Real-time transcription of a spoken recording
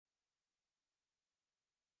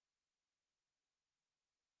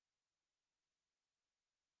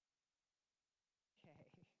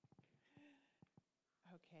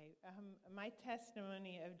Okay. My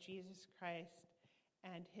testimony of Jesus Christ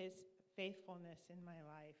and his faithfulness in my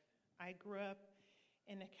life. I grew up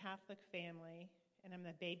in a Catholic family, and I'm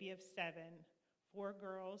the baby of 7, 4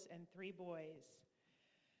 girls and 3 boys.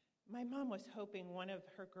 My mom was hoping one of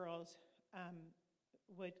her girls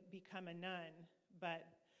would become a nun, but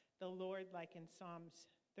the Lord, like in Psalms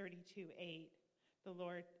 32:8, the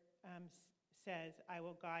Lord says, I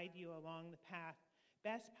will guide you along the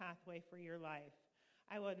best pathway for your life.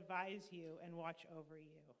 I will advise you and watch over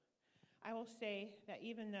you. I will say that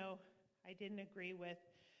even though I didn't agree with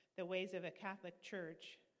the ways of a Catholic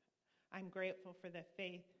church, I'm grateful for the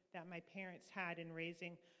faith that my parents had in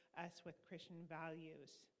raising us with Christian values.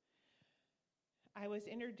 I was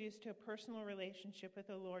introduced to a personal relationship with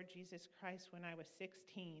the Lord Jesus Christ when I was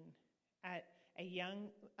 16 at a young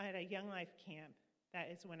life camp. That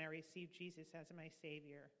is when I received Jesus as my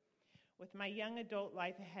Savior. With my young adult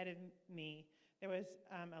life ahead of me, there was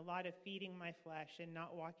a lot of feeding my flesh and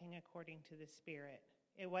not walking according to the Spirit.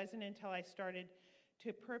 It wasn't until I started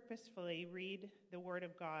to purposefully read the Word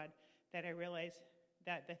of God that I realized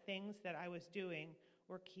that the things that I was doing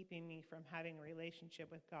were keeping me from having a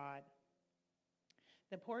relationship with God.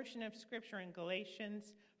 The portion of Scripture in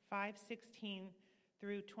Galatians 5:16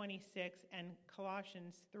 through 26 and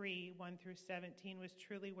Colossians 3:1 through 17 was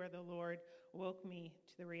truly where the Lord woke me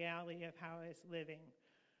to the reality of how I was living.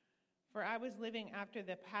 For I was living after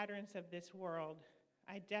the patterns of this world.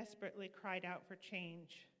 I desperately cried out for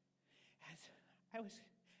change.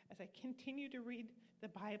 As I continued to read the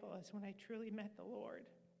Bible as when I truly met the Lord.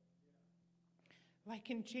 Like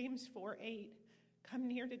in James 4:8, come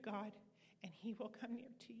near to God and he will come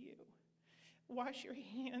near to you. Wash your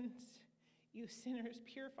hands, you sinners,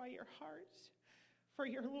 purify your hearts, for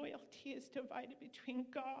your loyalty is divided between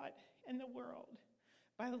God and the world.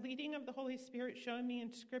 By the leading of the Holy Spirit showing me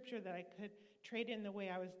in Scripture that I could trade in the way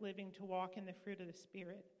I was living to walk in the fruit of the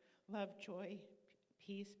Spirit: love, joy,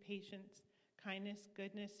 peace, patience, kindness,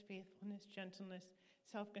 goodness, faithfulness, gentleness,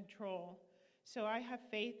 self-control. So I have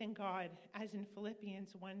faith in God, as in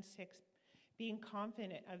Philippians 1:6, being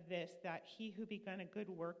confident of this, that he who begun a good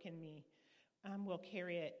work in me will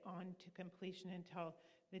carry it on to completion until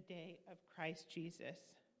the day of Christ Jesus.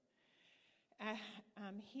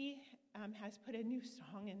 He has put a new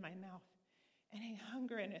song in my mouth, and a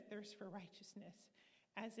hunger and a thirst for righteousness.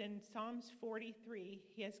 As in Psalms 43,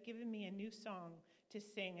 he has given me a new song to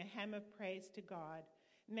sing, a hymn of praise to God.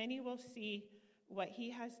 Many will see what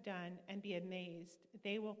he has done and be amazed.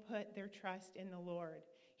 They will put their trust in the Lord.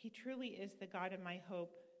 He truly is the God of my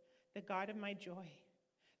hope, the God of my joy,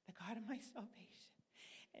 the God of my salvation,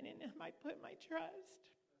 and in him I put my trust.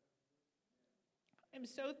 I'm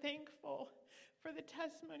so thankful for the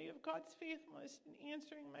testimony of God's faithfulness in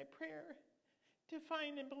answering my prayer to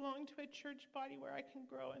find and belong to a church body where I can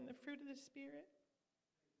grow in the fruit of the Spirit,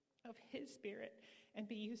 of his Spirit, and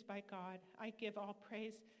be used by God. I give all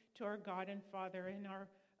praise to our God and Father and our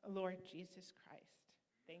Lord Jesus Christ.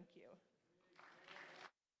 Thank you.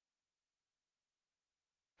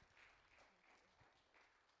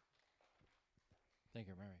 Thank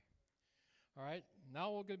you, Mary. All right,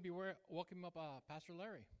 now we're going to be welcoming up Pastor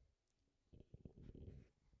Larry.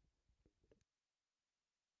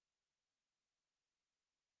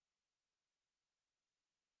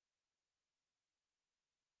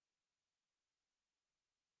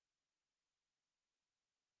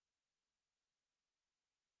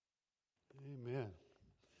 Amen.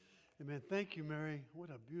 Amen. Thank you, Mary. What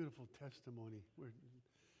a beautiful testimony.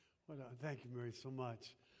 Thank you, Mary, so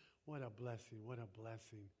much. What a blessing. What a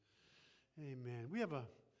blessing. Amen. We have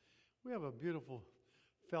a beautiful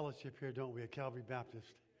fellowship here, don't we, at Calvary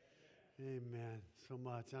Baptist? Amen. So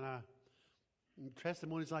much. And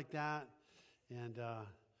testimonies like that. And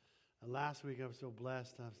last week I was so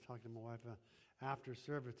blessed. I was talking to my wife after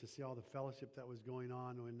service to see all the fellowship that was going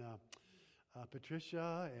on when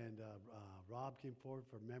Patricia and Rob came forward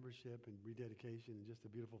for membership and rededication, and just a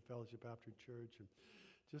beautiful fellowship after church, and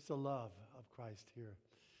just the love of Christ here.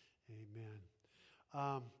 Amen.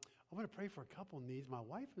 I want to pray for a couple needs. My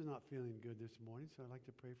wife is not feeling good this morning, so I'd like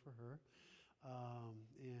to pray for her.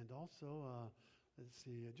 And also, let's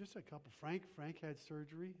see, just a couple. Frank had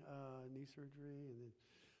surgery, knee surgery, and then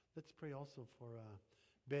let's pray also for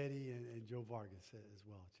Betty and Joe Vargas as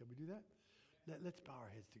well. Shall we do that? Let's bow our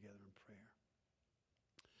heads together in prayer.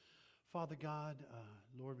 Father God,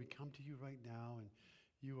 Lord, we come to you right now, and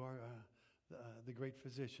you are the great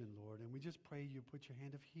physician, Lord, and we just pray you put your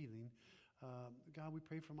hand of healing. God, we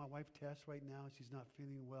pray for my wife Tess right now. She's not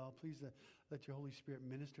feeling well. Please let your Holy Spirit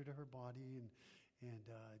minister to her body and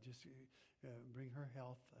just bring her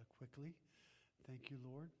health quickly. Thank you,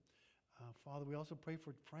 Lord. Father, we also pray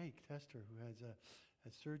for Frank Tester, who has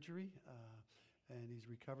had surgery, and he's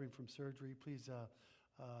recovering from surgery. Please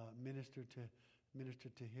minister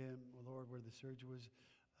to him, Lord, where the surgery was,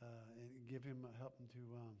 and give him, help him to,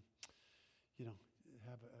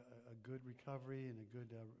 have a good recovery and a good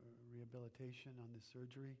rehabilitation on this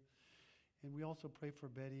surgery. And we also pray for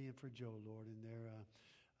Betty and for Joe, Lord, in their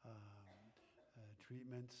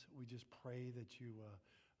treatments. We just pray that you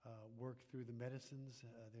work through the medicines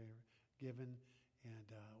they're given, and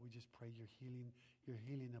we just pray your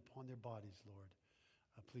healing upon their bodies, Lord,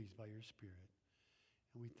 please, by your Spirit.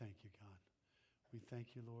 And we thank you, God. We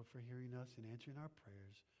thank you, Lord, for hearing us and answering our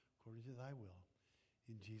prayers according to thy will.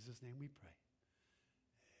 In Jesus' name we pray.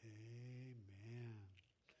 Amen.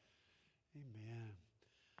 Amen.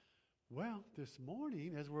 Well, this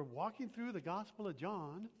morning, as we're walking through the Gospel of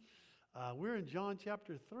John, we're in John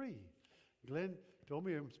chapter 3. Glenn told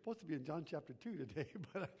me I'm supposed to be in John chapter 2 today,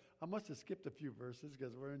 but I must have skipped a few verses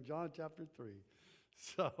because we're in John chapter 3.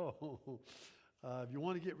 So if you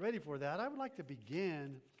want to get ready for that, I would like to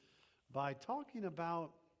begin by talking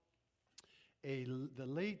about the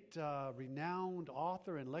late renowned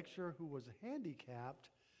author and lecturer who was handicapped,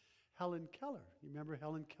 Helen Keller. You remember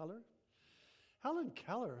Helen Keller? Helen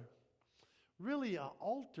Keller really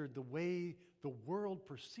altered the way the world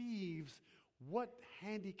perceives what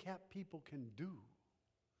handicapped people can do.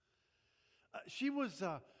 She was,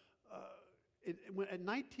 at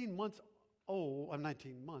 19 months old,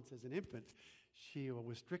 19 months as an infant, she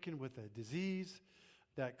was stricken with a disease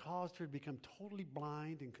that caused her to become totally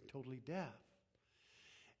blind and totally deaf.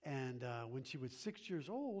 And when she was 6 years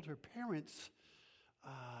old, her parents,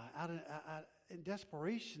 in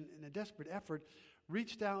desperation, in a desperate effort,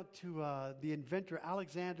 reached out to the inventor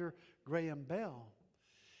Alexander Graham Bell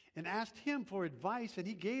and asked him for advice, and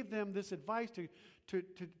he gave them this advice to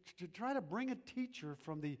try to bring a teacher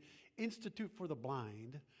from the Institute for the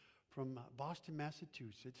Blind from Boston,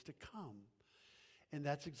 Massachusetts, to come. And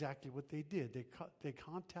that's exactly what they did. They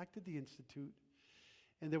contacted the Institute,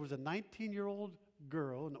 and there was a 19-year-old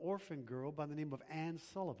girl, an orphan girl by the name of Anne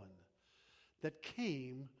Sullivan, that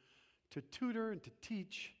came to tutor and to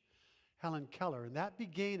teach Helen Keller. And that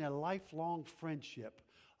began a lifelong friendship,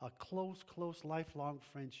 a close lifelong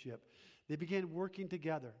friendship. They began working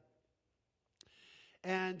together.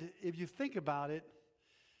 And if you think about it,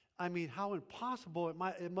 I mean, how impossible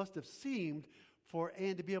it must have seemed for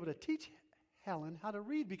Anne to be able to teach Helen how to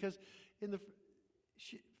read, because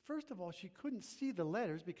first of all, she couldn't see the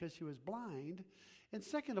letters because she was blind. And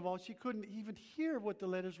second of all, she couldn't even hear what the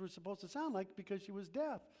letters were supposed to sound like because she was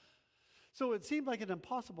deaf. So it seemed like an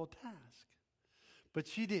impossible task. But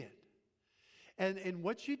she did. And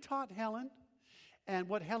what she taught Helen, and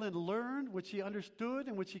what Helen learned, what she understood,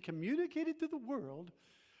 and what she communicated to the world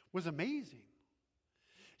was amazing.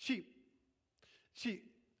 She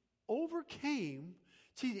overcame,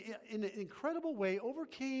 in an incredible way,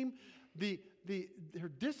 overcame her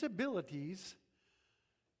disabilities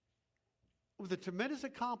with a tremendous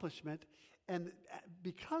accomplishment, and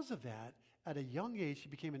because of that, at a young age, she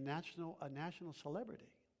became a national celebrity.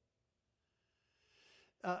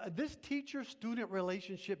 This teacher-student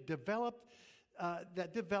relationship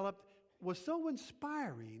was so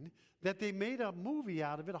inspiring that they made a movie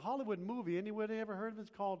out of it, a Hollywood movie. Anybody ever heard of it?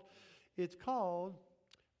 It's called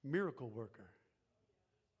Miracle Worker.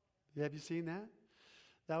 Have you seen that?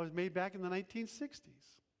 That was made back in the 1960s.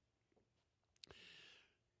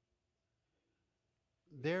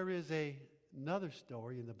 There is another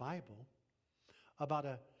story in the Bible about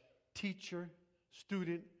a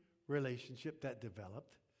teacher-student relationship that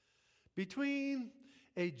developed between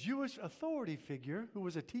a Jewish authority figure who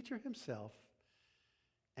was a teacher himself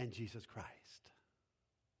and Jesus Christ.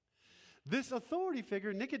 This authority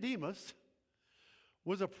figure, Nicodemus,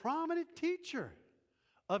 was a prominent teacher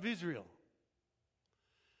of Israel.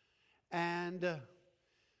 And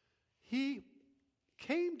he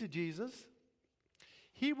came to Jesus.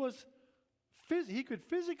 He could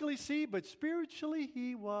physically see, but spiritually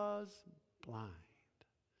he was blind.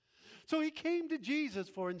 So he came to Jesus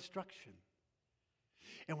for instruction.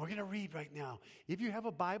 And we're going to read right now. If you have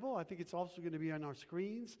a Bible, I think it's also going to be on our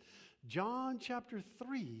screens. John chapter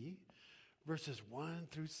 3, verses 1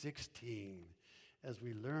 through 16, as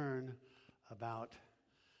we learn about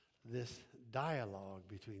this dialogue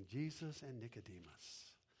between Jesus and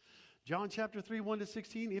Nicodemus. John chapter 3, 1 to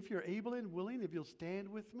 16. If you're able and willing, if you'll stand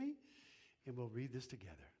with me, and we'll read this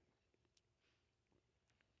together.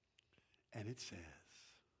 And it says,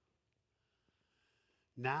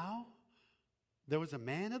 "Now there was a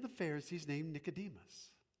man of the Pharisees named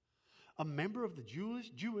Nicodemus, a member of the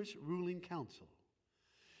Jewish ruling council.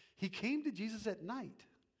 He came to Jesus at night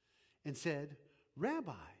and said,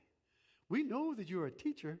 Rabbi, we know that you are a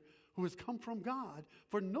teacher who has come from God,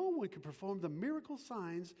 for no one could perform the miracle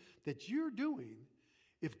signs that you're doing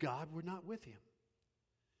if God were not with him.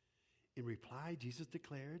 In reply, Jesus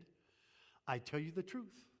declared, I tell you the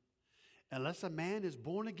truth. Unless a man is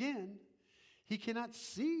born again, he cannot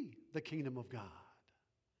see the kingdom of God.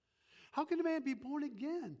 How can a man be born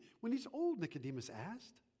again when he's old? Nicodemus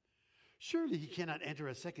asked. Surely he cannot enter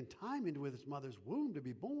a second time into his mother's womb to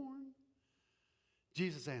be born.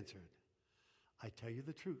 Jesus answered, I tell you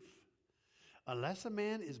the truth. Unless a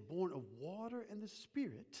man is born of water and the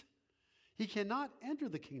Spirit, he cannot enter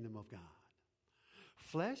the kingdom of God.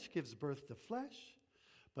 Flesh gives birth to flesh,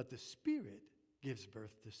 but the Spirit gives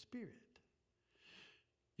birth to spirit.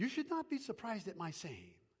 You should not be surprised at my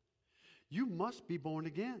saying, you must be born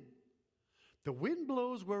again. The wind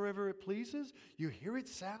blows wherever it pleases. You hear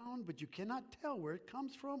its sound, but you cannot tell where it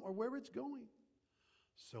comes from or where it's going.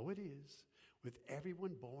 So it is with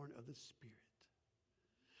everyone born of the Spirit.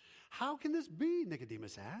 How can this be?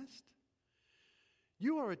 Nicodemus asked.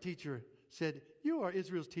 You are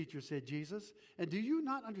Israel's teacher, said Jesus, and do you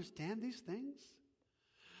not understand these things?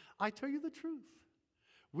 I tell you the truth.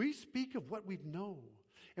 We speak of what we know,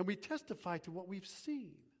 and we testify to what we've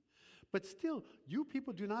seen. But still, you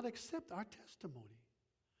people do not accept our testimony.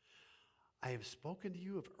 I have spoken to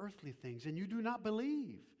you of earthly things, and you do not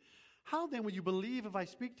believe. How then will you believe if I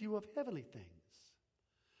speak to you of heavenly things?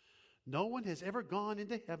 No one has ever gone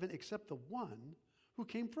into heaven except the one who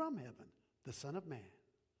came from heaven, the Son of Man.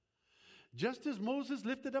 Just as Moses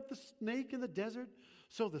lifted up the snake in the desert,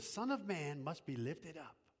 so the Son of Man must be lifted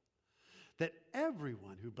up, that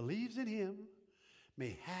everyone who believes in him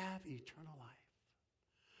may have eternal life.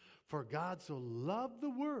 For God so loved the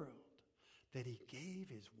world that he gave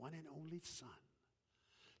his one and only Son,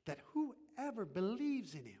 that whoever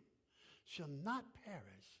believes in him shall not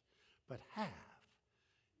perish, but have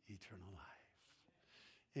eternal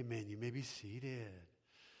life. Amen. You may be seated.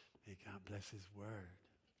 May God bless his word.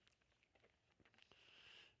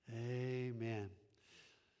 Amen.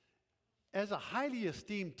 As a highly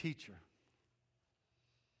esteemed teacher,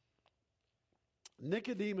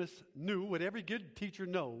 Nicodemus knew what every good teacher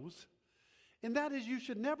knows, and that is you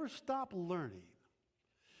should never stop learning.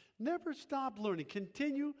 Never stop learning.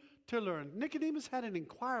 Continue to learn. Nicodemus had an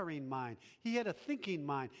inquiring mind. He had a thinking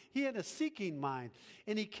mind. He had a seeking mind.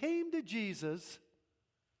 And he came to Jesus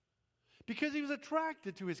because he was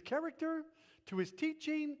attracted to his character, to his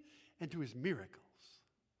teaching, and to his miracles.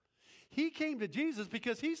 He came to Jesus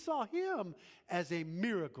because he saw him as a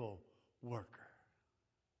miracle worker.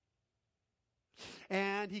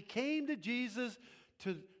 And he came to Jesus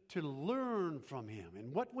to learn from him.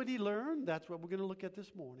 And what would he learn? That's what we're going to look at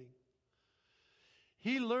this morning.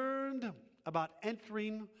 He learned about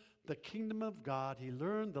entering the kingdom of God. He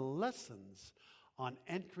learned the lessons on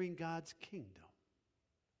entering God's kingdom.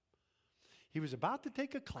 He was about to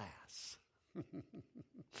take a class.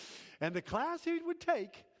 And the class he would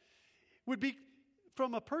take would be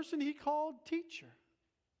from a person he called teacher.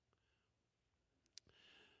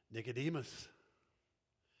 Nicodemus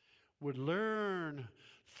would learn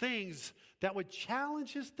things that would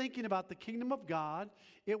challenge his thinking about the kingdom of God.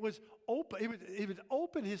 It would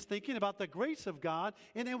open his thinking about the grace of God,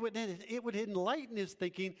 and it would enlighten his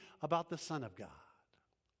thinking about the Son of God.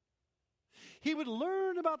 He would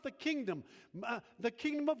learn about the kingdom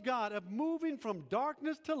of God, of moving from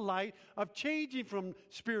darkness to light, of changing from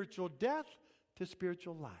spiritual death to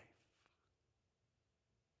spiritual life.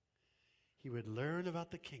 He would learn about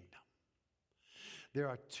the kingdom. There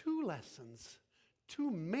are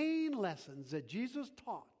two main lessons that Jesus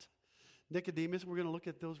taught Nicodemus. We're going to look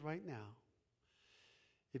at those right now.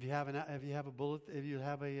 If you have a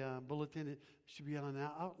bulletin, it should be on an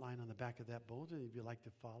outline on the back of that bulletin if you'd like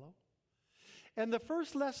to follow. And the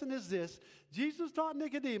first lesson is this. Jesus taught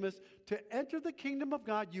Nicodemus to enter the kingdom of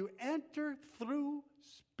God, you enter through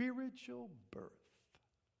spiritual birth.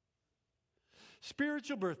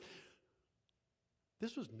 Spiritual birth.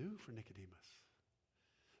 This was new for Nicodemus.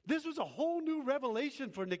 This was a whole new revelation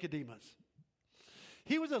for Nicodemus.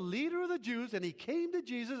 He was a leader of the Jews, and he came to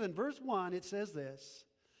Jesus. In verse 1, it says this.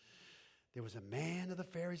 There was a man of the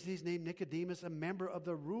Pharisees named Nicodemus, a member of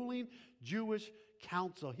the ruling Jewish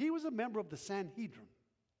council. He was a member of the Sanhedrin.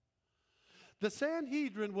 The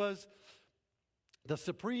Sanhedrin was the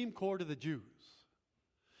supreme court of the Jews.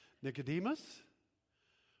 Nicodemus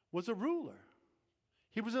was a ruler.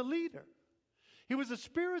 He was a leader. He was a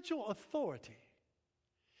spiritual authority.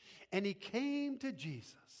 And he came to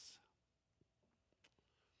Jesus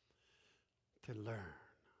to learn.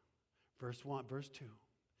 Verse 2.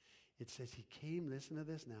 It says he came, listen to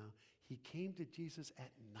this now, he came to Jesus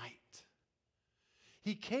at night.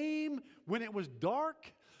 He came when it was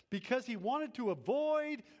dark because he wanted to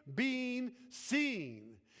avoid being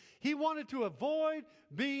seen. He wanted to avoid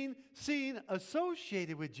being seen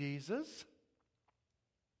associated with Jesus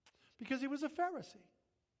because he was a Pharisee.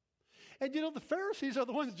 And you know, the Pharisees are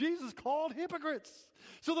the ones Jesus called hypocrites.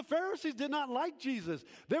 So the Pharisees did not like Jesus.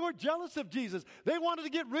 They were jealous of Jesus. They wanted to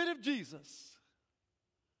get rid of Jesus.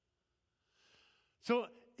 So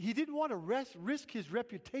he didn't want to risk his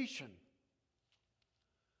reputation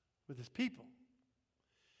with his people.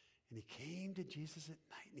 And he came to Jesus at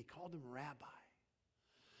night and he called him Rabbi.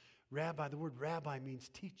 Rabbi, the word rabbi means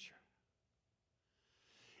teacher.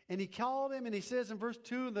 And he called him and he says in verse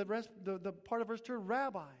 2, the part of verse 2,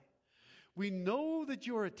 Rabbi, we know that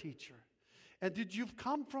you are a teacher and that you've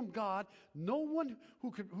come from God. No one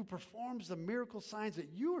who performs the miracle signs that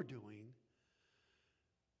you are doing,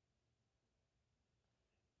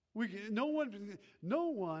 let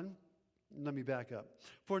me back up.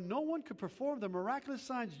 For no one could perform the miraculous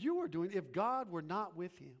signs you are doing if God were not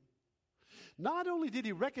with him. Not only did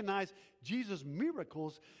he recognize Jesus'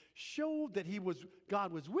 miracles showed that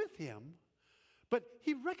God was with him, but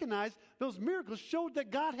he recognized those miracles showed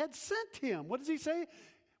that God had sent him. What does he say?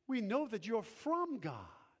 We know that you're from God.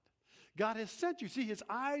 God has sent you. See, his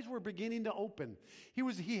eyes were beginning to open.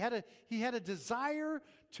 He had a desire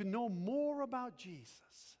to know more about Jesus.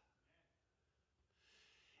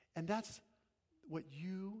 And that's what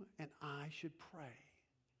you and I should pray.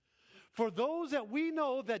 For those that we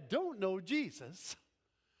know that don't know Jesus,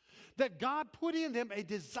 that God put in them a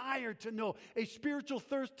desire to know, a spiritual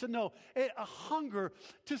thirst to know, a hunger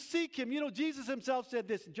to seek him. You know, Jesus himself said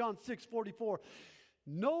this in John 6:44.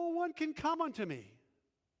 No one can come unto me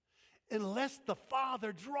unless the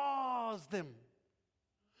Father draws them.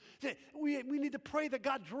 We need to pray that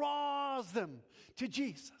God draws them to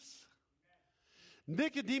Jesus.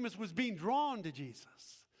 Nicodemus was being drawn to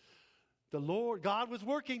Jesus. God was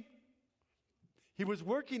working. He was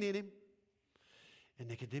working in him. And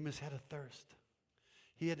Nicodemus had a thirst.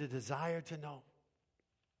 He had a desire to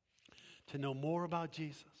know more about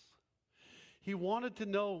Jesus. He wanted to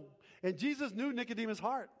know. And Jesus knew Nicodemus'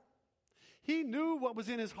 heart. He knew what was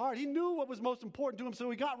in his heart. He knew what was most important to him, so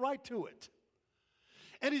he got right to it.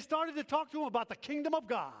 And he started to talk to him about the kingdom of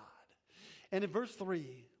God. And in verse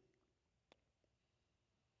 3,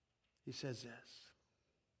 he says this.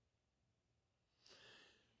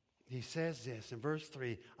 He says this in verse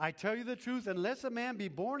 3, I tell you the truth, unless a man be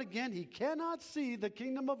born again, he cannot see the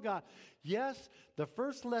kingdom of God. Yes, the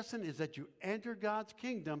first lesson is that you enter God's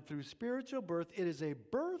kingdom through spiritual birth. It is a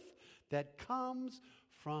birth that comes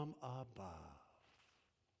from above.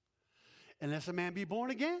 Unless a man be born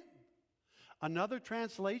again. Another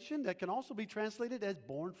translation that can also be translated as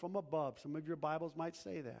born from above. Some of your Bibles might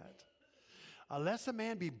say that. Unless a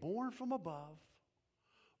man be born from above,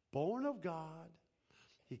 born of God,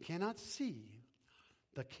 he cannot see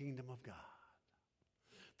the kingdom of God.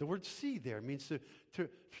 The word see there means to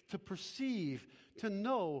perceive, to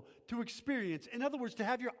know, to experience. In other words, to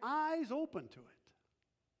have your eyes open to it.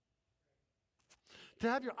 To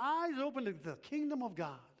have your eyes open to the kingdom of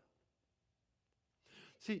God.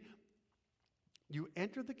 See, you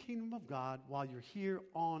enter the kingdom of God while you're here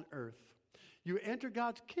on earth. You enter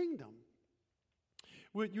God's kingdom.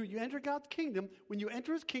 When you enter God's kingdom, when you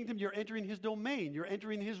enter his kingdom, you're entering his domain. You're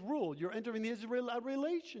entering his rule. You're entering his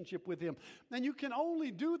relationship with him. And you can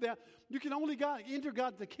only do that. You can only enter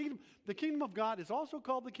God's kingdom. The kingdom of God is also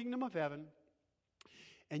called the kingdom of heaven.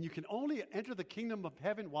 And you can only enter the kingdom of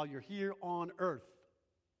heaven while you're here on earth.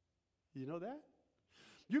 You know that?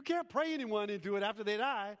 You can't pray anyone into it after they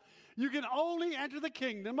die. You can only enter the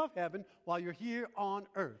kingdom of heaven while you're here on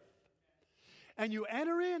earth. And you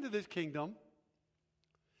enter into this kingdom.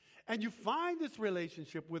 And you find this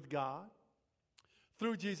relationship with God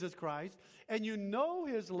through Jesus Christ, and you know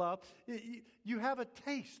his love. You have a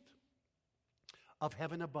taste of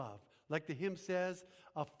heaven above. Like the hymn says,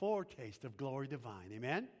 a foretaste of glory divine.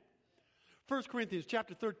 Amen? 1 Corinthians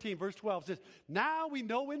chapter 13, verse 12 says, now we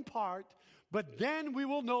know in part, but then we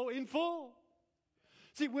will know in full.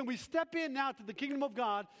 See, when we step in now to the kingdom of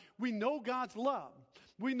God, we know God's love.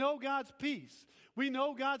 We know God's peace. We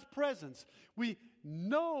know God's presence. We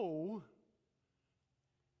know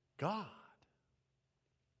God,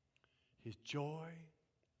 his joy,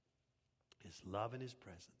 his love, and his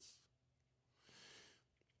presence.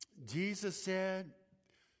 Jesus said,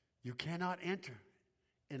 you cannot enter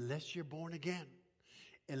unless you're born again,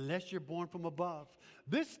 unless you're born from above.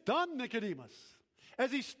 This stunned Nicodemus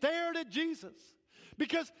as he stared at Jesus,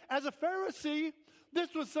 because as a Pharisee,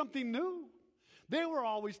 this was something new. They were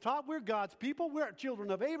always taught we're God's people, we're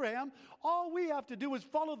children of Abraham. All we have to do is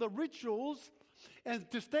follow the rituals and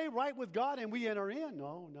to stay right with God and we enter in.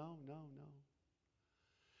 No.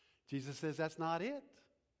 Jesus says that's not it.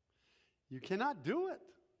 You cannot do it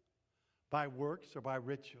by works or by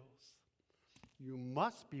rituals. You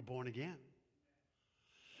must be born again.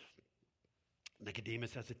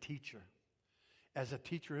 Nicodemus, as a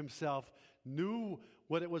teacher himself, knew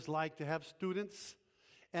what it was like to have students.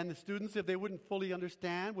 And the students, if they wouldn't fully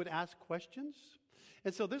understand, would ask questions.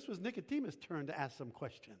 And so this was Nicodemus' turn to ask some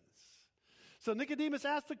questions. So Nicodemus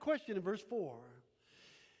asked the question in verse 4.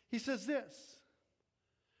 He says this,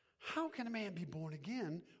 how can a man be born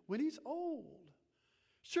again when he's old?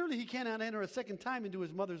 Surely he cannot enter a second time into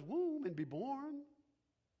his mother's womb and be born.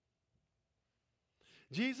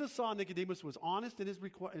 Jesus saw Nicodemus was honest in his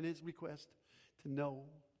request to know.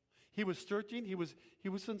 He was searching, he was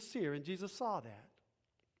sincere, and Jesus saw that.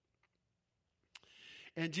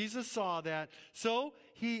 And Jesus saw that. So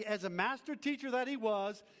he, as a master teacher that he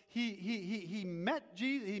was, he met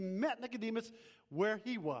Jesus, he met Nicodemus where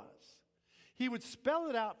he was. He would spell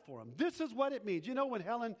it out for him. This is what it means. You know,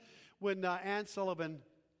 when Ann Sullivan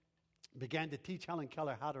began to teach Helen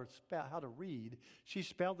Keller how to read, she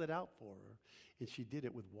spelled it out for her, and she did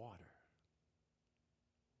it with water.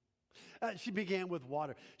 She began with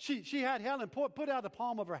water. She had Helen put out the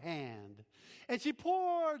palm of her hand, and she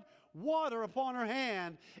poured water upon her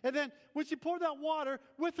hand. And then when she poured that water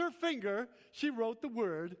with her finger, she wrote the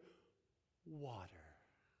word water.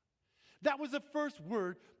 That was the first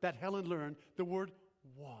word that Helen learned, the word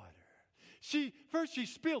water. First she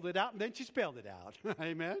spilled it out, and then she spelled it out.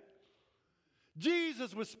 Amen?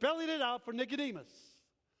 Jesus was spelling it out for Nicodemus.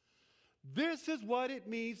 This is what it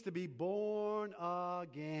means to be born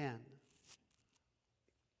again.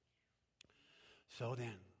 So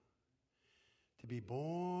then, to be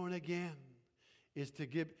born again is to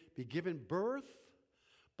be given birth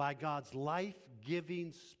by God's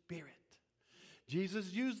life-giving Spirit.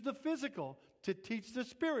 Jesus used the physical to teach the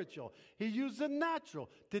spiritual. He used the natural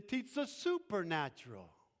to teach the supernatural.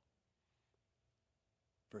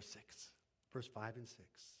 Verse 5 and 6.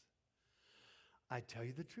 I tell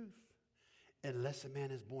you the truth. Unless a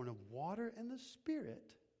man is born of water and the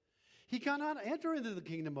Spirit, he cannot enter into the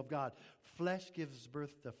kingdom of God. Flesh gives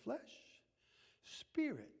birth to flesh.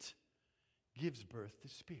 Spirit gives birth to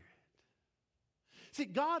spirit. See,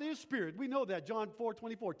 God is spirit. We know that. John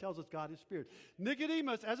 4:24 tells us God is spirit.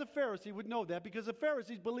 Nicodemus, as a Pharisee, would know that because the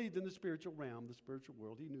Pharisees believed in the spiritual realm, the spiritual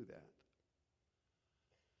world. He knew that.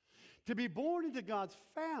 To be born into God's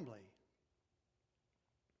family,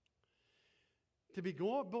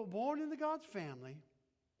 born into God's family,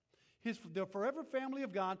 the forever family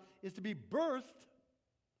of God, is to be birthed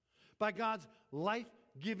by God's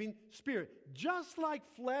life-giving Spirit. Just like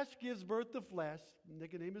flesh gives birth to flesh,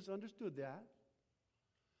 Nicodemus understood that.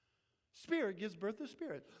 Spirit gives birth to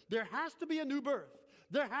spirit. There has to be a new birth.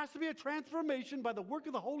 There has to be a transformation by the work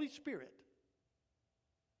of the Holy Spirit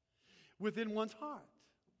within one's heart.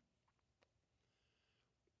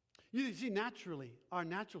 You see, naturally, our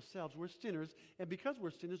natural selves, we're sinners, and because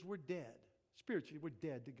we're sinners, we're dead. Spiritually, we're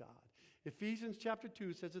dead to God. Ephesians chapter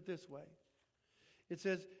 2 says it this way. It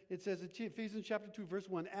says in Ephesians chapter 2, verse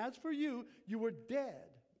 1, as for you, you were dead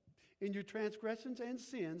in your transgressions and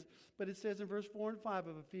sins. But it says in verse 4 and 5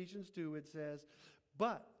 of Ephesians 2, it says,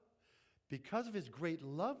 but because of his great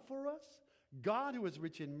love for us, God, who is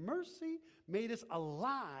rich in mercy, made us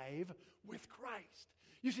alive with Christ.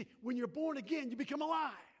 You see, when you're born again, you become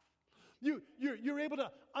alive. You're able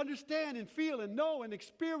to understand and feel and know and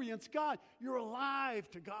experience God. You're alive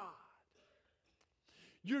to God.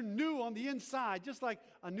 You're new on the inside, just like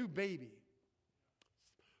a new baby.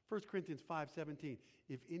 1 Corinthians 5:17.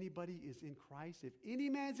 If anybody is in Christ, if any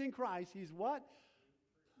man's in Christ, he's what?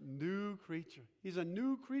 New creature. He's a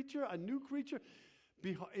new creature, a new creature.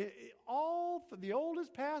 Behold, the old is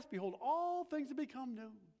past. Behold, all things have become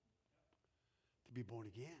new. To be born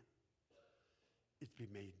again is to be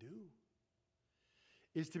made new.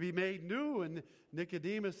 Is to be made new. And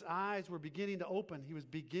Nicodemus' eyes were beginning to open. He was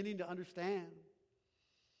beginning to understand.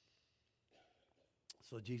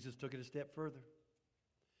 So Jesus took it a step further.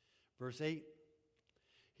 Verse 8,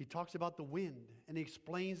 he talks about the wind, and he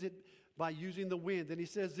explains it by using the wind. And he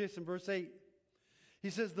says this in verse 8. He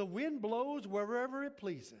says, the wind blows wherever it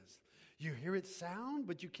pleases. You hear its sound,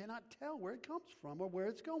 but you cannot tell where it comes from or where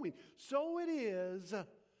it's going. So it is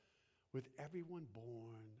with everyone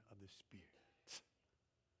born of the Spirit.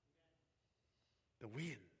 The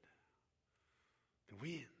wind. The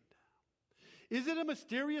wind. Is it a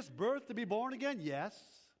mysterious birth to be born again? Yes.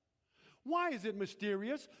 Why is it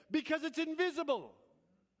mysterious? Because it's invisible.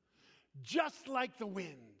 just like the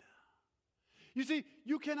wind. You see,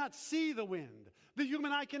 you cannot see the wind. The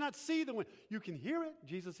human eye cannot see the wind. You can hear it.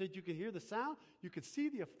 Jesus said you can hear the sound. You can see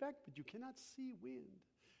the effect, but you cannot see wind.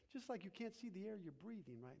 Just like you can't see the air you're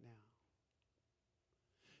breathing right now.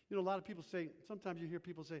 You know, a lot of people say, sometimes you hear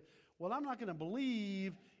people say, well, I'm not going to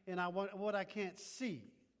believe in what I can't see.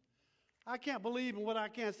 I can't believe in what I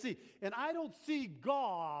can't see. And I don't see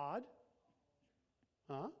God.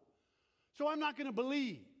 So I'm not going to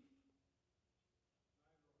believe.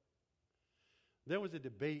 There was a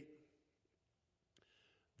debate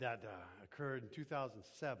that occurred in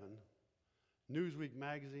 2007. Newsweek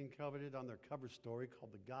magazine covered it on their cover story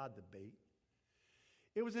called The God Debate.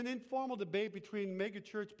 It was an informal debate between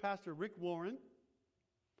megachurch pastor Rick Warren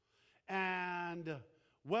and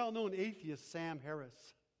well-known atheist Sam Harris.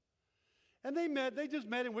 And they just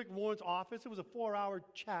met in Rick Warren's office. It was a 4-hour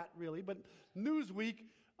chat, really, but Newsweek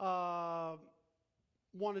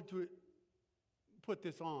wanted to put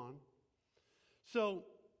this on. So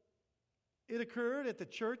it occurred at the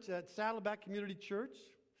church, at Saddleback Community Church,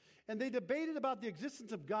 and they debated about the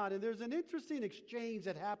existence of God. And there's an interesting exchange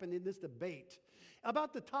that happened in this debate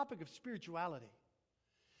about the topic of spirituality.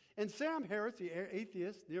 And Sam Harris, the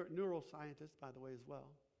atheist, neuroscientist, by the way, as well,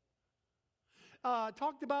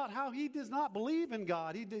 talked about how he does not believe in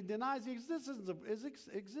God. He denies the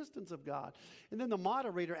existence of God. And then the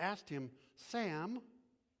moderator asked him, Sam,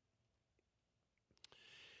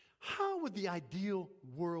 how would the ideal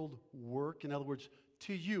world work? In other words,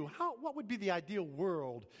 to you, what would be the ideal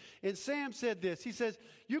world? And Sam said this. He says,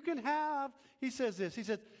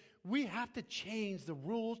 we have to change the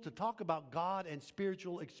rules to talk about God and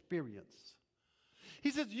spiritual experience.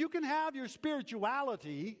 He says, you can have your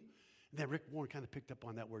spirituality. And then Rick Warren kind of picked up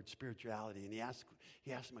on that word spirituality, and he asked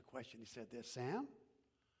him a question. He said this, Sam,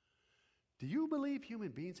 do you believe human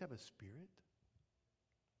beings have a spirit?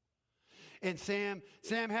 And Sam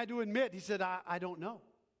had to admit, he said, I don't know.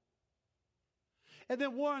 And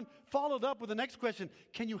then Warren followed up with the next question,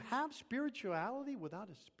 can you have spirituality without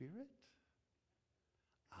a spirit?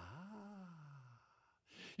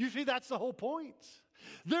 You see, that's the whole point.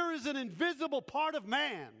 There is an invisible part of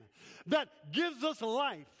man that gives us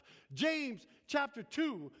life. James chapter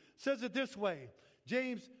 2 says it this way.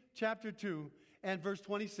 James chapter 2 and verse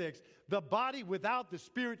 26. The body without the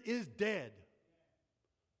spirit is dead.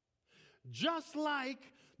 Just like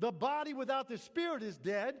the body without the spirit is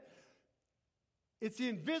dead, it's the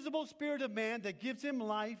invisible spirit of man that gives him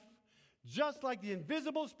life, just like the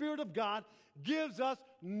invisible spirit of God gives us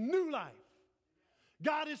new life.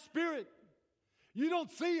 God is spirit. You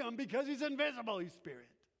don't see him because he's invisible, he's spirit.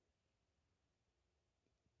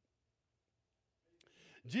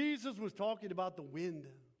 Jesus was talking about the wind,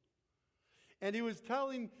 and he was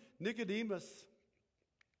telling Nicodemus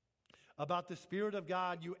about the Spirit of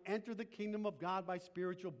God. You enter the kingdom of God by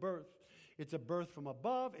spiritual birth. It's a birth from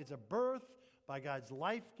above. It's a birth by God's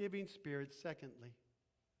life-giving Spirit. Secondly,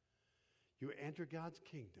 you enter God's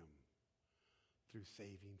kingdom through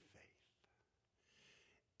saving faith.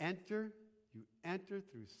 You enter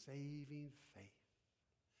through saving faith.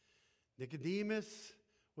 Nicodemus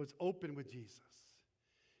was open with Jesus.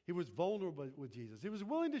 He was vulnerable with Jesus. He was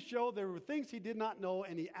willing to show there were things he did not know,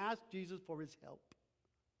 and he asked Jesus for his help.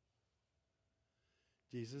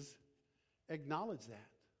 Jesus acknowledged that.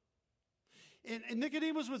 And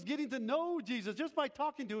Nicodemus was getting to know Jesus. Just by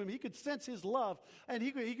talking to him, he could sense his love, and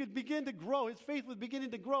he could begin to grow. His faith was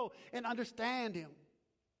beginning to grow and understand him.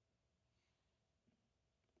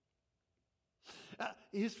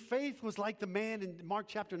 His faith was like the man in Mark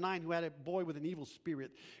chapter 9 who had a boy with an evil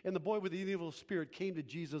spirit. And the boy with the evil spirit came to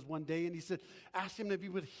Jesus one day, and he said, asked him if he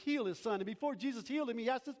would heal his son. And before Jesus healed him, he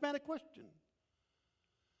asked this man a question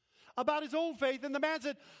about his own faith. And the man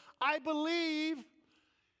said, I believe,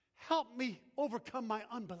 help me overcome my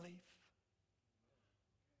unbelief.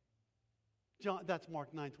 That's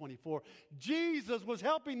Mark 9:24. Jesus was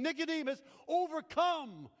helping Nicodemus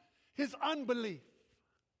overcome his unbelief.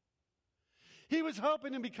 He was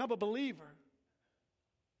helping him become a believer.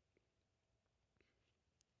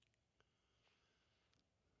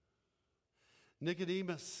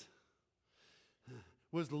 Nicodemus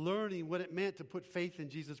was learning what it meant to put faith in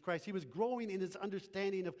Jesus Christ. He was growing in his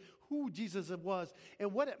understanding of who Jesus was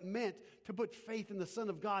and what it meant to put faith in the Son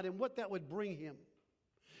of God and what that would bring him.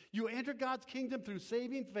 You enter God's kingdom through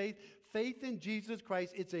saving faith, faith in Jesus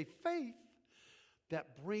Christ. It's a faith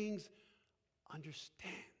that brings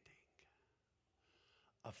understanding.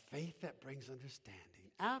 A faith that brings understanding.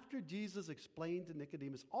 After Jesus explained to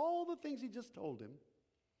Nicodemus all the things he just told him,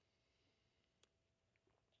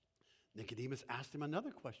 Nicodemus asked him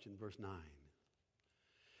another question, verse 9.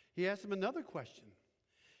 He asked him another question.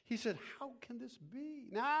 He said, how can this be?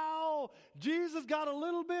 Now, Jesus got a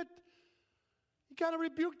little bit, he kind of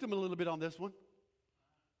rebuked him a little bit on this one.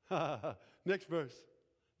 Next verse,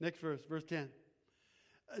 verse 10.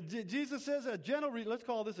 Jesus says let's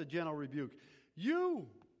call this a gentle rebuke. You,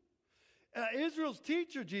 Israel's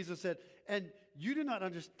teacher, Jesus said, and you do not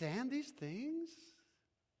understand these things?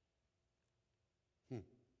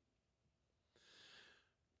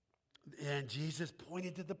 And Jesus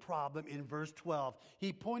pointed to the problem in verse 12.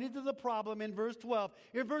 He pointed to the problem in verse 12.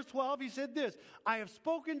 In verse 12, he said this, I have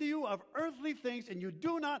spoken to you of earthly things, and you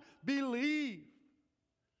do not believe.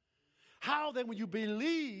 How then will you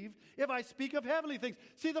believe if I speak of heavenly things?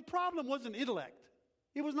 See, the problem wasn't intellect.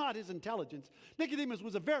 It was not his intelligence. Nicodemus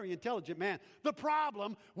was a very intelligent man. The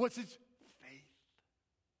problem was his faith.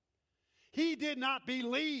 He did not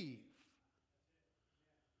believe.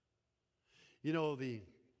 You know, the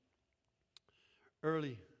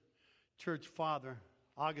early church father,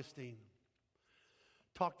 Augustine,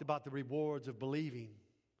 talked about the rewards of believing.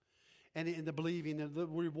 And in the believing, and the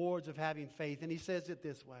rewards of having faith. And he says it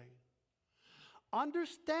this way.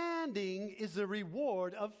 Understanding is the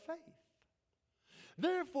reward of faith.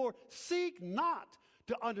 Therefore, seek not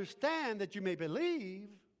to understand that you may believe.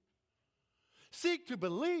 Seek to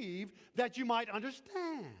believe that you might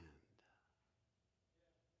understand.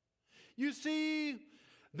 You see,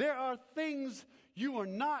 there are things you are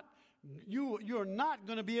not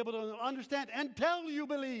going to be able to understand until you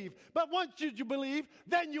believe. But once you believe,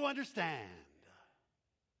 then you understand.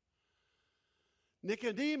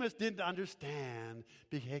 Nicodemus didn't understand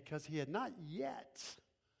because he had not yet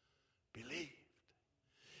believed.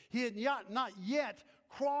 He had not yet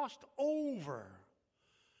crossed over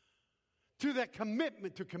to that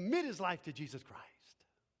commitment to commit his life to Jesus Christ.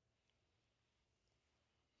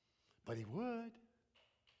 But he would.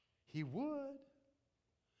 He would.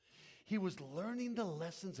 He was learning the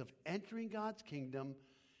lessons of entering God's kingdom,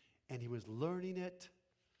 and he was learning it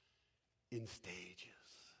in stages.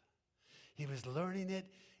 He was learning it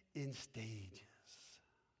in stages.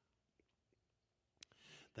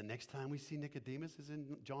 The next time we see Nicodemus is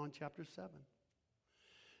in John chapter 7.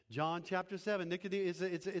 John chapter 7. Nicodemus,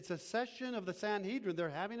 it's a session of the Sanhedrin. They're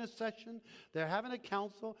having a session. They're having a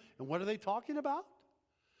council. And what are they talking about?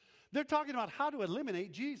 They're talking about how to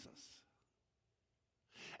eliminate Jesus.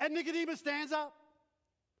 And Nicodemus stands up.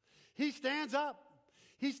 He stands up.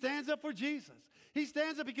 He stands up for Jesus. He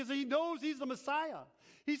stands up because he knows he's the Messiah.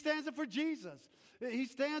 He stands up for Jesus. He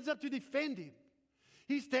stands up to defend him.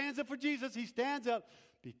 He stands up for Jesus. He stands up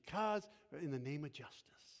because in the name of justice.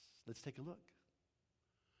 Let's take a look.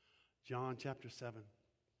 John chapter 7.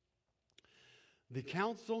 The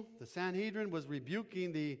council, the Sanhedrin, was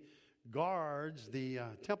rebuking the guards, the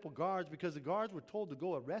temple guards, because the guards were told to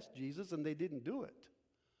go arrest Jesus and they didn't do it.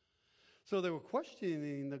 So they were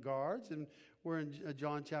questioning the guards, and we're in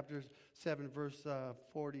John chapter 7, verse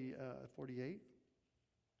 48.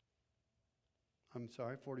 I'm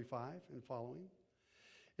sorry, 45 and following.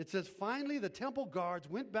 It says, finally, the temple guards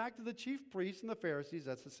went back to the chief priests and the Pharisees,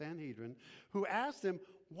 that's the Sanhedrin, who asked them,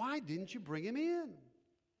 why didn't you bring him in?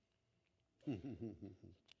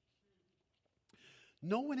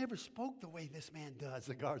 No one ever spoke the way this man does,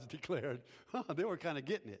 the guards declared. They were kind of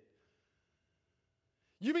getting it.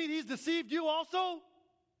 You mean he's deceived you also?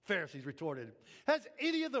 Pharisees retorted. Has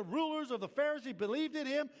any of the rulers of the Pharisees believed in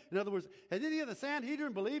him? In other words, has any of the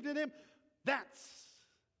Sanhedrin believed in him? That's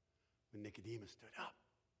when Nicodemus stood up.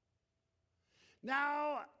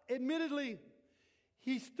 Now, admittedly,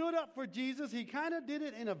 he stood up for Jesus. He kind of did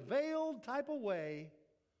it in a veiled type of way,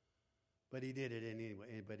 but he did it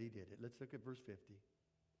anyway. But he did it. Let's look at verse 50.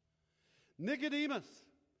 Nicodemus,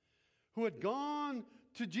 who had gone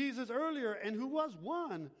to Jesus earlier and who was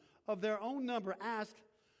one of their own number, asked,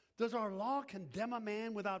 does our law condemn a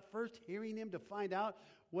man without first hearing him to find out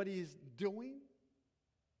what he's doing?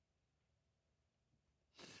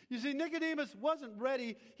 You see, Nicodemus wasn't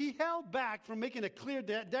ready. He held back from making a clear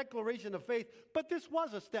declaration of faith, but this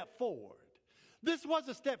was a step forward. This was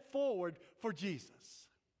a step forward for Jesus.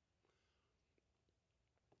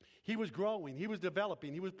 He was growing. He was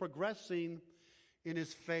developing. He was progressing in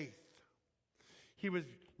his faith. He was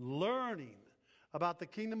learning about the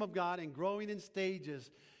kingdom of God and growing in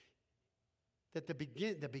stages that the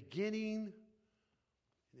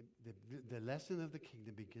lesson of the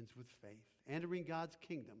kingdom begins with faith. Entering God's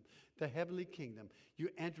kingdom, the heavenly kingdom. You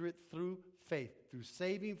enter it through faith, through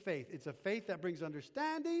saving faith. It's a faith that brings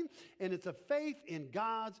understanding, and it's a faith in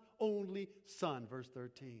God's only Son, verse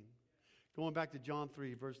 13. Going back to John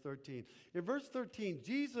 3, verse 13. In verse 13,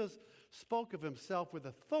 Jesus spoke of himself with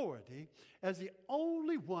authority as the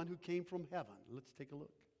only one who came from heaven. Let's take a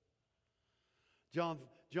look. John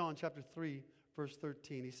chapter 3, verse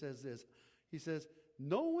 13, he says this. He says,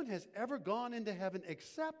 no one has ever gone into heaven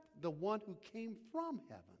except the one who came from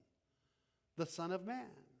heaven, the Son of Man.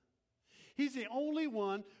 He's the only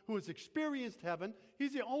one who has experienced heaven.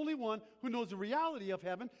 He's the only one who knows the reality of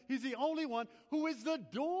heaven. He's the only one who is the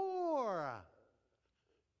door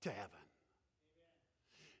to heaven.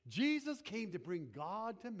 Jesus came to bring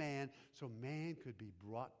God to man so man could be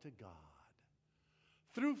brought to God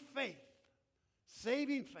through faith,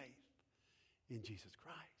 saving faith in Jesus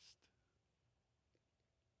Christ.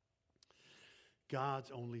 God's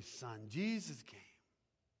only Son. Jesus came.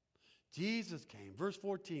 Jesus came. Verse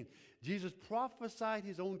 14, Jesus prophesied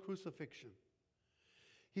his own crucifixion.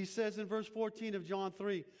 He says in verse 14 of John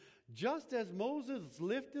 3, just as Moses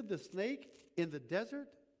lifted the snake in the desert,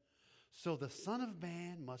 so the Son of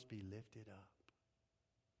Man must be lifted up.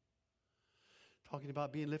 Talking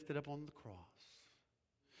about being lifted up on the cross.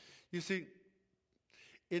 You see,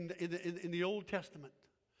 in the Old Testament,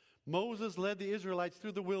 Moses led the Israelites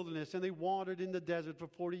through the wilderness, and they wandered in the desert for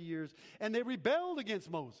 40 years, and they rebelled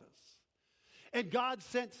against Moses. And God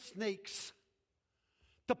sent snakes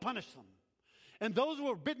to punish them. And those who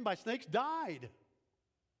were bitten by snakes died.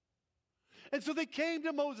 And so they came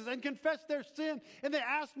to Moses and confessed their sin, and they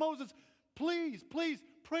asked Moses, please, please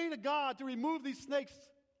pray to God to remove these snakes.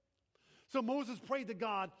 So Moses prayed to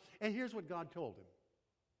God, and here's what God told him.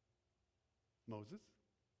 Moses,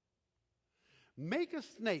 make a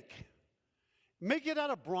snake, make it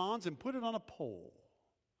out of bronze and put it on a pole.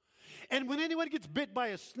 And when anyone gets bit by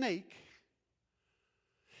a snake,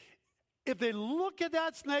 if they look at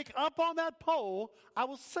that snake up on that pole, I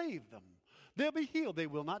will save them. They'll be healed. They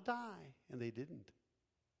will not die. And they didn't.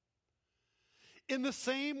 In the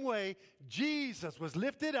same way, Jesus was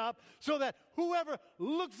lifted up so that whoever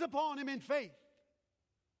looks upon him in faith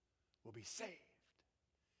will be saved.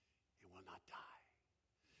 It will not die,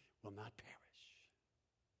 will not perish.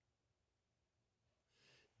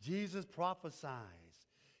 Jesus prophesies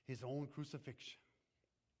his own crucifixion.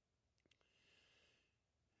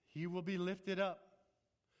 He will be lifted up.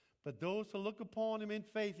 But those who look upon him in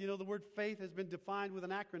faith, you know, the word faith has been defined with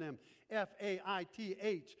an acronym,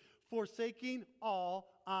 F-A-I-T-H, forsaking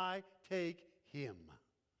all, I take him.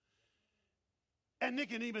 And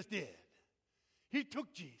Nicodemus did. He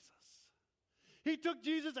took Jesus. He took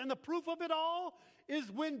Jesus, and the proof of it all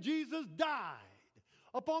is when Jesus died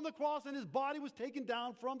upon the cross and his body was taken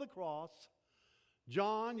down from the cross.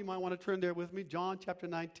 John, you might want to turn there with me, John chapter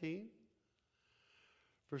 19.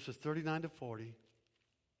 Verses 39 to 40.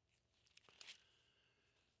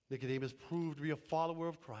 Nicodemus proved to be a follower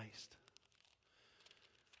of Christ.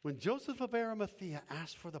 When Joseph of Arimathea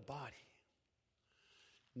asked for the body,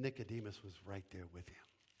 Nicodemus was right there with him.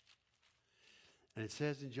 And it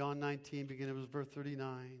says in John 19, beginning with verse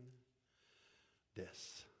 39,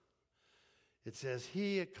 this. It says,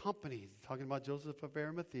 he accompanied, talking about Joseph of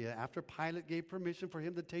Arimathea, after Pilate gave permission for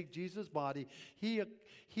him to take Jesus' body,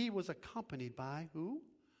 he was accompanied by who?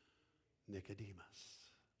 Nicodemus,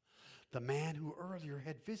 the man who earlier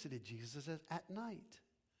had visited Jesus at night.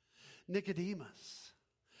 Nicodemus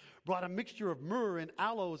brought a mixture of myrrh and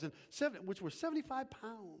aloes, which were 75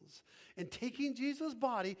 pounds. And taking Jesus'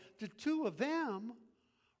 body, the two of them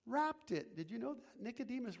wrapped it. Did you know that?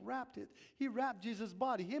 Nicodemus wrapped it. He wrapped Jesus'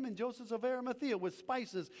 body, him and Joseph of Arimathea, with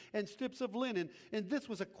spices and strips of linen. And this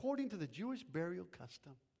was according to the Jewish burial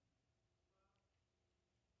custom.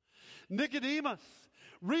 Nicodemus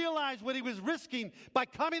realized what he was risking by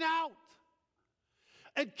coming out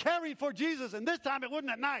and caring for Jesus. And this time it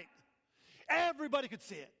wasn't at night. Everybody could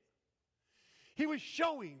see it. He was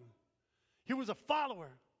showing he was a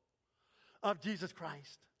follower of Jesus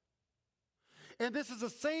Christ. And this is the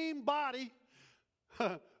same body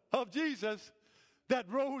of Jesus that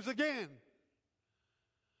rose again.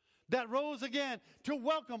 That rose again to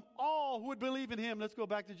welcome all who would believe in him. Let's go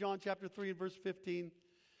back to John chapter 3 and verse 15.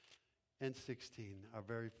 And 16 are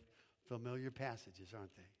very familiar passages,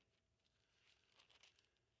 aren't they?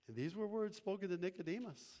 And these were words spoken to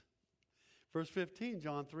Nicodemus. Verse 15,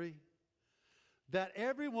 John 3. That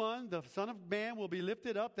everyone, the Son of Man, will be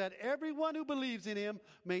lifted up, that everyone who believes in him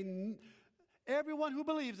may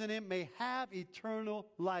have eternal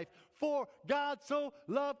life. For God so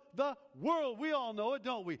loved the world, we all know it,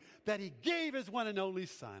 don't we? That he gave his one and only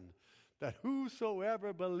Son, that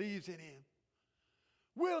whosoever believes in him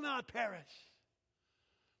will not perish,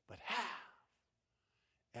 but have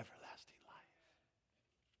everlasting life.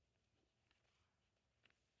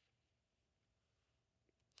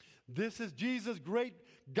 This is Jesus' great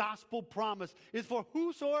gospel promise. It's for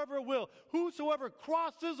whosoever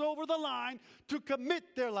crosses over the line to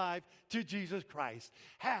commit their life to Jesus Christ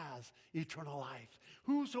has eternal life.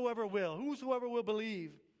 Whosoever will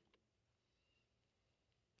believe.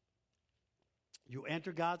 You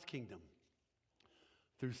enter God's kingdom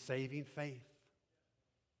through saving faith.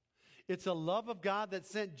 It's a love of God that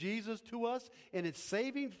sent Jesus to us, and it's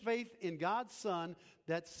saving faith in God's Son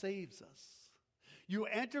that saves us. You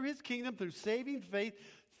enter his kingdom through saving faith,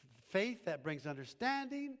 faith that brings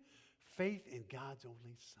understanding, faith in God's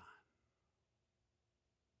only Son.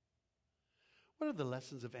 What are the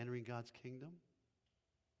lessons of entering God's kingdom?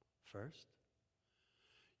 First,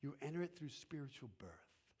 you enter it through spiritual birth.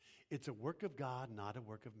 It's a work of God, not a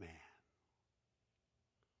work of man.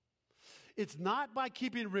 It's not by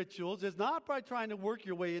keeping rituals. It's not by trying to work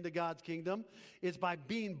your way into God's kingdom. It's by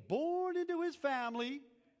being born into his family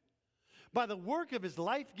by the work of his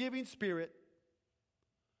life-giving Spirit.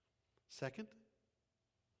 Second,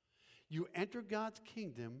 you enter God's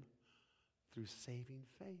kingdom through saving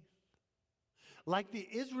faith. Like the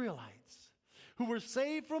Israelites who were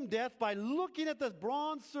saved from death by looking at the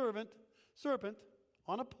bronze serpent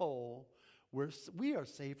on a pole, we are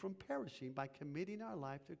saved from perishing by committing our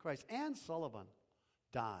life to Christ. Anne Sullivan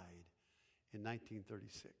died in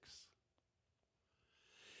 1936.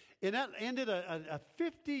 And that ended a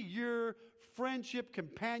 50-year friendship,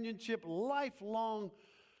 companionship, lifelong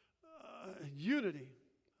unity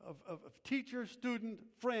of teacher, student,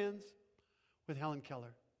 friends with Helen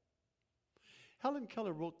Keller. Helen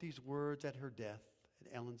Keller wrote these words at her death,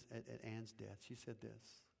 at Anne's death. She said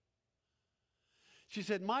this. She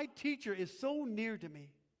said, "My teacher is so near to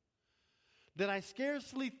me that I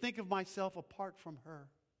scarcely think of myself apart from her.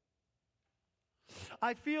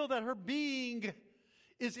 I feel that her being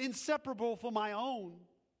is inseparable from my own,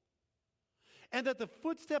 and that the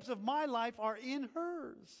footsteps of my life are in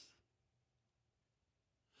hers.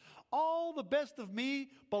 All the best of me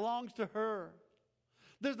belongs to her.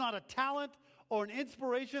 There's not a talent or an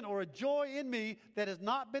inspiration or a joy in me that has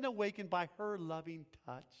not been awakened by her loving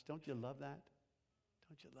touch." Don't you love that?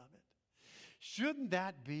 Don't you love it? Shouldn't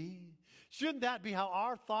that be how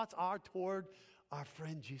our thoughts are toward our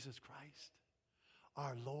friend Jesus Christ,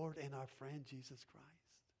 our Lord and our friend Jesus Christ?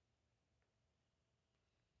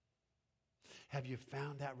 Have you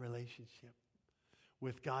found that relationship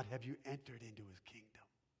with God? Have you entered into his kingdom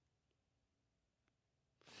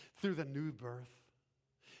through the new birth?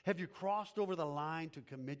 Have you crossed over the line to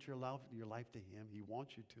commit your life to him? He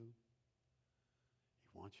wants you to. He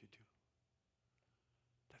wants you to.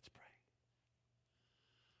 Let's pray.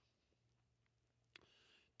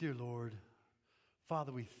 Dear Lord,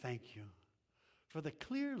 Father, we thank you for the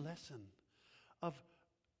clear lesson of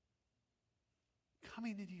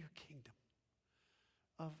coming into your kingdom,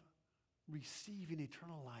 of receiving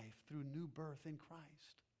eternal life through new birth in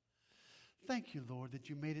Christ. Thank you, Lord, that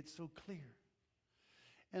you made it so clear.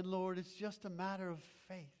 And Lord, it's just a matter of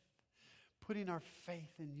faith, putting our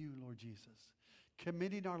faith in you, Lord Jesus,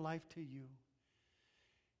 committing our life to you.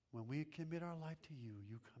 When we commit our life to you,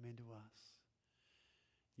 you come into us.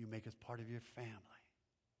 You make us part of your family.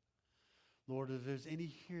 Lord, if there's any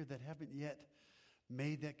here that haven't yet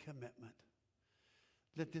made that commitment,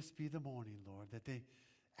 let this be the morning, Lord, that they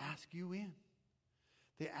ask you in.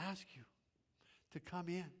 They ask you to come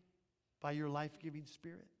in by your life-giving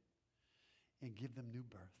Spirit and give them new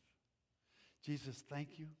birth. Jesus,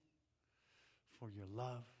 thank you for your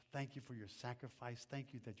love. Thank you for your sacrifice.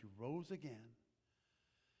 Thank you that you rose again.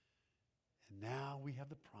 And now we have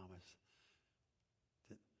the promise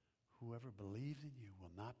that whoever believes in you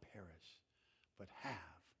will not perish, but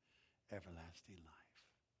have everlasting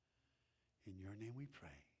life. In your name we pray.